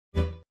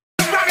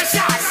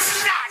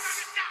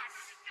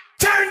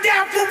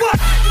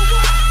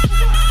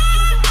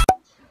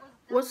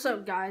What's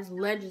up, guys?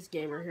 Legends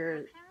Gamer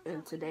here,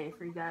 and today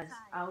for you guys,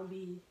 I'll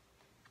be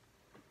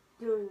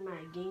doing my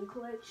game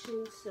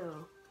collection.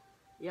 So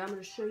yeah, I'm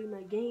gonna show you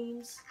my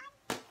games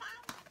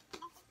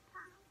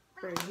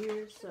right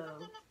here. So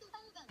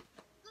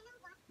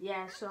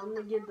yeah, so I'm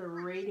gonna give the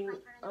rating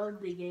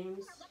of the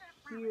games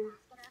here.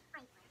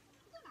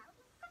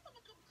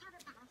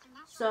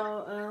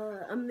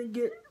 So I'm gonna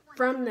get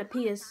from the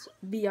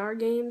PSVR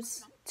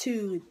games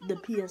to the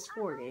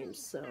PS4 games.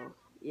 So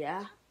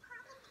yeah.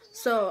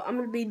 So I'm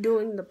going to be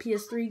doing the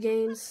PS3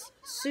 games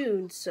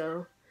soon,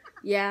 so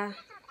yeah.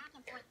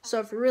 So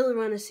if you really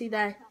want to see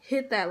that,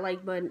 hit that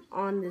like button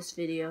on this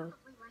video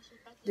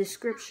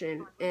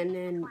description, and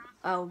then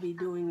I'll be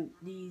doing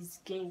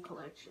these game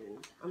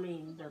collections. I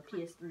mean the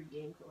PS3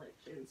 game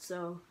collection.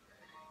 So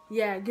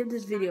yeah, give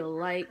this video a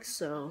like.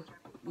 So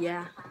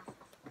yeah.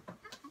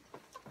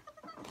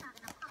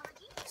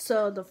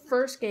 So the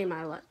first game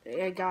I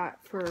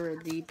got for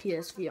the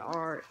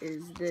PSVR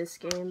is this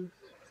game.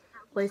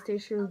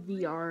 PlayStation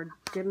VR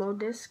demo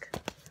disc.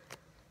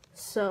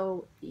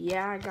 So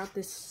yeah, I got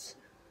this.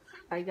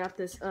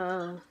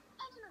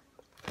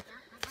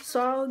 So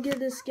I'll give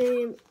this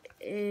game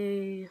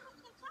an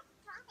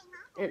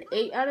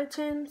 8 out of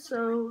 10.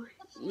 So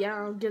yeah,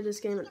 I'll give this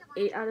game an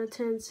 8 out of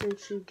 10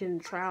 since you can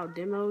try out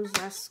demos.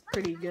 That's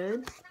pretty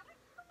good.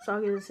 So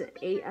I'll give this an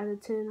 8 out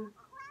of 10,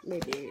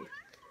 maybe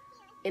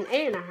an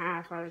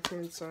 8.5 out of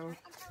 10. So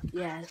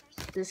yeah,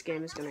 this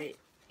game is gonna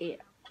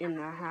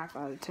 8.5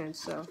 out of 10.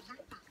 So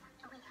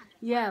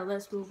yeah,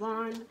 let's move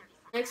on.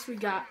 Next we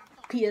got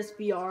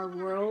PSVR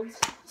Worlds.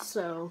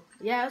 So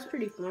yeah, it was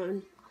pretty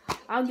fun.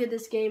 I'll give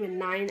this game a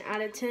 9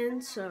 out of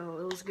 10. So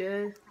it was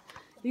good.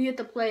 You get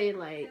to play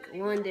like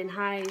London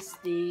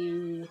Heist,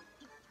 the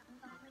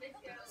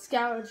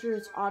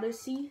Scavenger's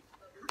Odyssey,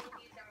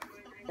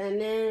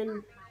 and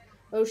then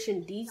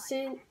Ocean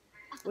Descent,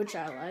 which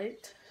I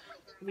liked.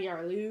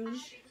 VR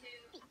Luge,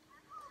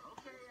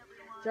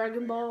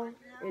 Dragon Ball,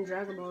 and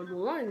Dragon Ball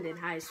London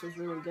Heist was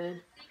really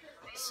good.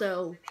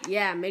 So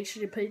yeah, make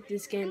sure to pick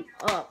this game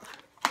up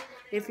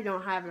if you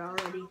don't have it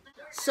already.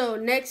 So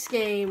next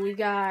game we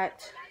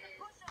got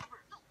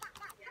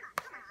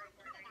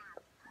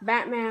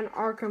Batman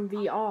Arkham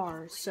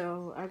VR.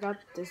 So I got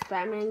this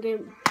Batman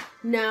game.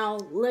 Now,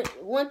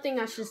 one thing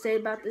I should say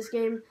about this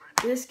game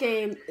is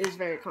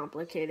very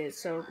complicated.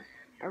 So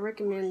I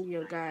recommend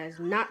you guys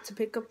not to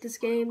pick up this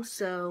game.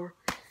 So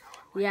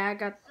yeah, I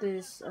got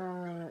this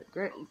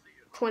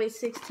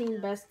 2016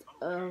 Best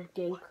of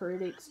Game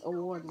Critics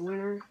Award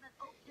winner,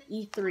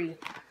 E3.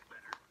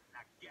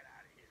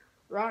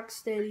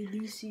 Rocksteady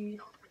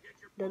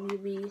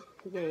DCWB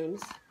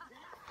Games.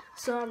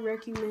 So I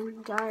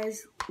recommend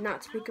guys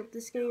not to pick up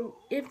this game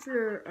if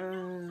you're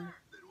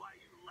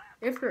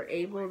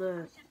able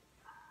to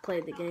play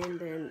the game.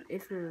 Then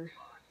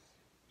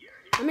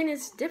I mean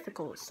it's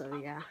difficult, so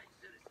yeah.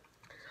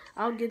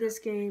 I'll give this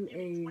game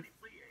a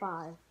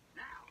 5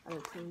 out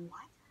of 10.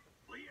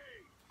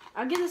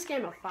 I'll give this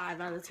game a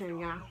 5 out of 10,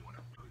 yeah.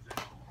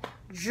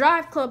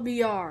 Drive Club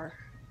VR.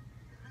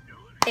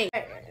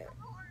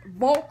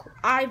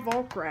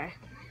 Valkyrie.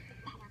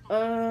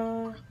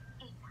 I'll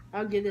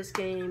give this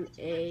game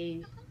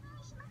a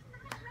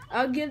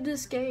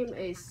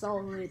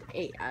solid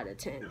 8 out of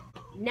 10.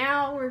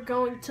 Now we're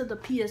going to the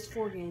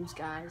PS4 games,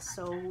 guys.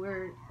 So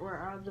we're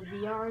out of the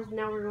VRs.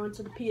 Now we're going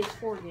to the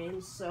PS4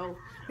 games. So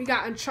we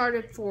got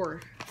Uncharted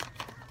 4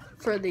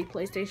 for the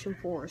PlayStation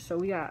 4. So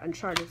we got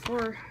Uncharted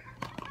 4.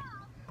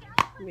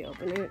 Let me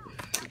open it.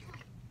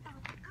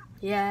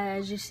 Yeah,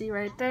 as you see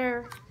right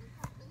there.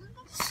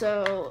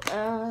 So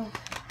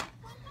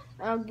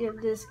I'll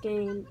give this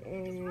game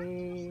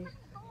an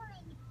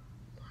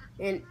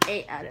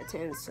 8 out of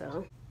 10.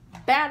 So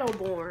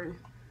Battleborn,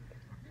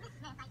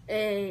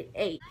 a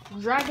 8.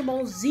 Dragon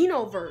Ball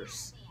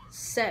Xenoverse,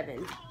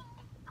 7.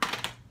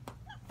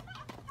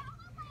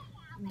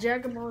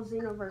 Dragon Ball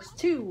Xenoverse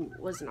 2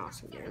 was an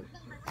awesome game.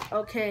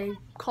 Okay,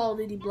 Call of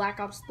Duty Black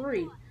Ops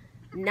 3,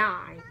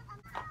 9.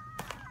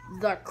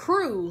 The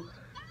Crew,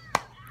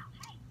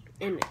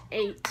 an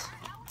 8.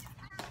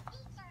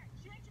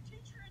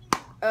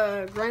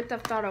 Grand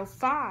Theft Auto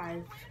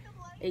 5,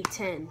 a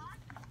 10.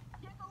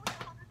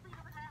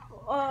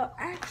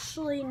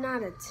 Actually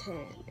not a 10,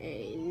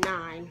 a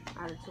 9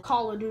 out of 10.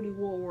 Call of Duty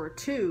World War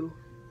II,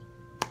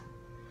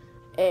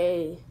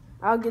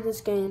 I'll give this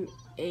game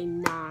a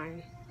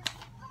 9.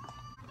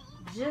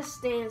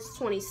 Just Dance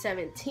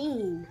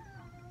 2017,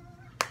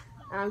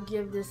 I'll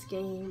give this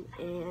game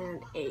an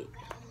 8.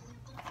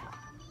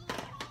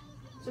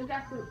 So we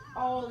got through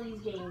all these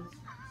games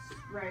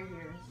right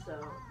here, so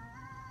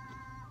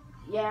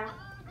yeah.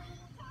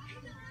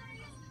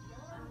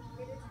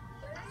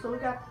 So we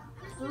got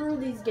through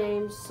these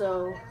games,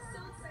 so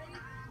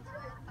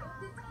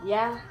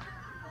yeah.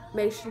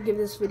 Make sure to give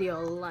this video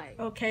a like.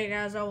 Okay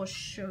guys, I will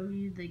show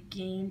you the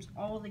games,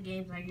 all the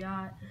games I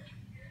got.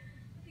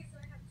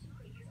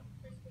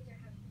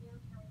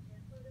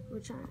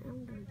 Which I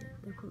am gonna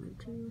get the code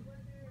too.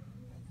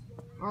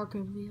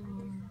 Arkham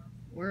VR,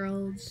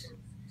 Worlds,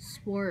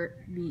 Sport,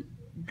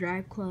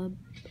 Drive Club,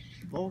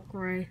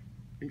 Valkyrie,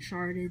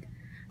 Uncharted,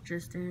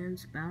 Just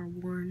Dance,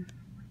 Battleborn,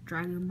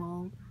 Dragon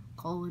Ball,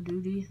 Call of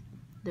Duty,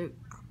 The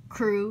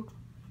Crew,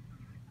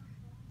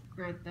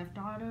 Grand Theft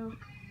Auto,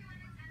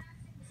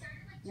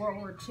 World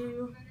War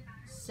II,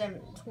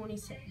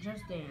 726,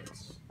 Just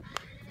Dance.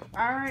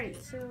 Alright,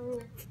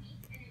 so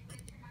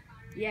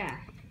yeah.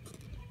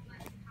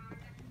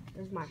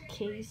 There's my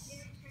case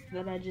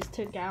that I just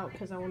took out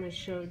because I want to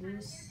show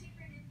this.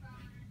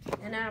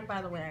 And now,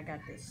 by the way, I got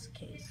this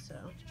case, so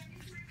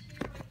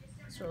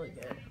it's really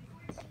good.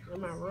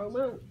 And my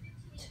remote.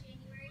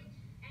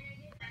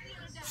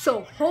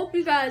 So, hope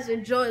you guys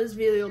enjoy this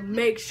video.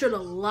 Make sure to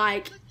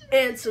like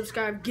and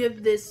subscribe.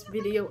 Give this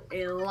video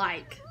a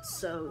like.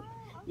 So,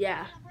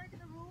 yeah.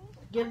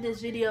 Give this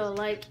video a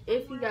like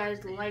if you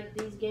guys like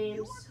these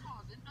games.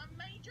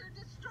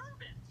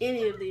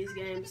 Any of these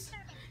games.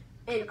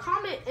 And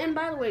comment, and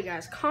by the way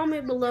guys,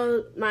 comment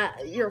below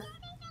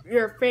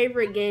your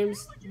favorite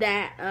games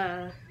that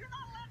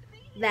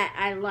that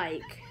I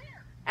like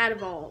out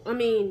of all. I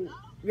mean,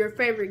 your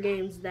favorite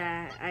games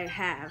that I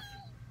have.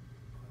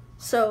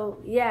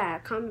 So yeah,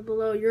 comment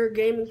below your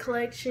gaming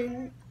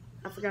collection.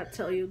 I forgot to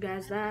tell you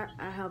guys that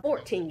I have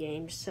 14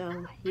 games.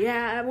 So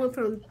yeah, I went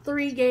from 4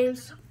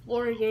 games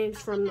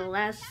from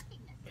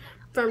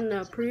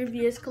the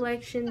previous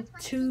collection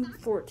to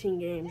 14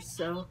 games.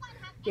 So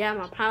yeah,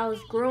 my pile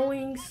is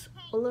growing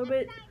a little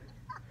bit.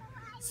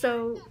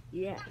 So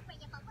yeah.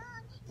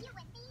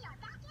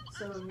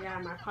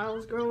 My pile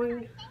is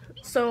growing.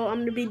 So I'm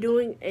gonna be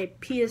doing a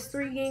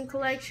PS3 game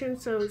collection.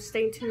 So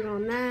stay tuned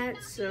on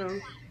that. So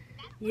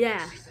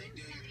yeah.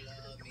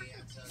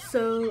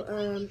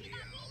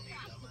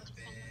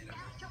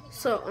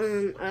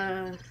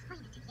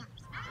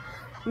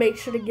 Make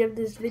sure to give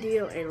this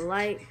video a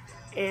like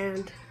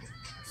and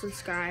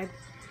subscribe.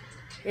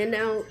 And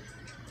now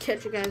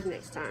catch you guys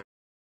next time.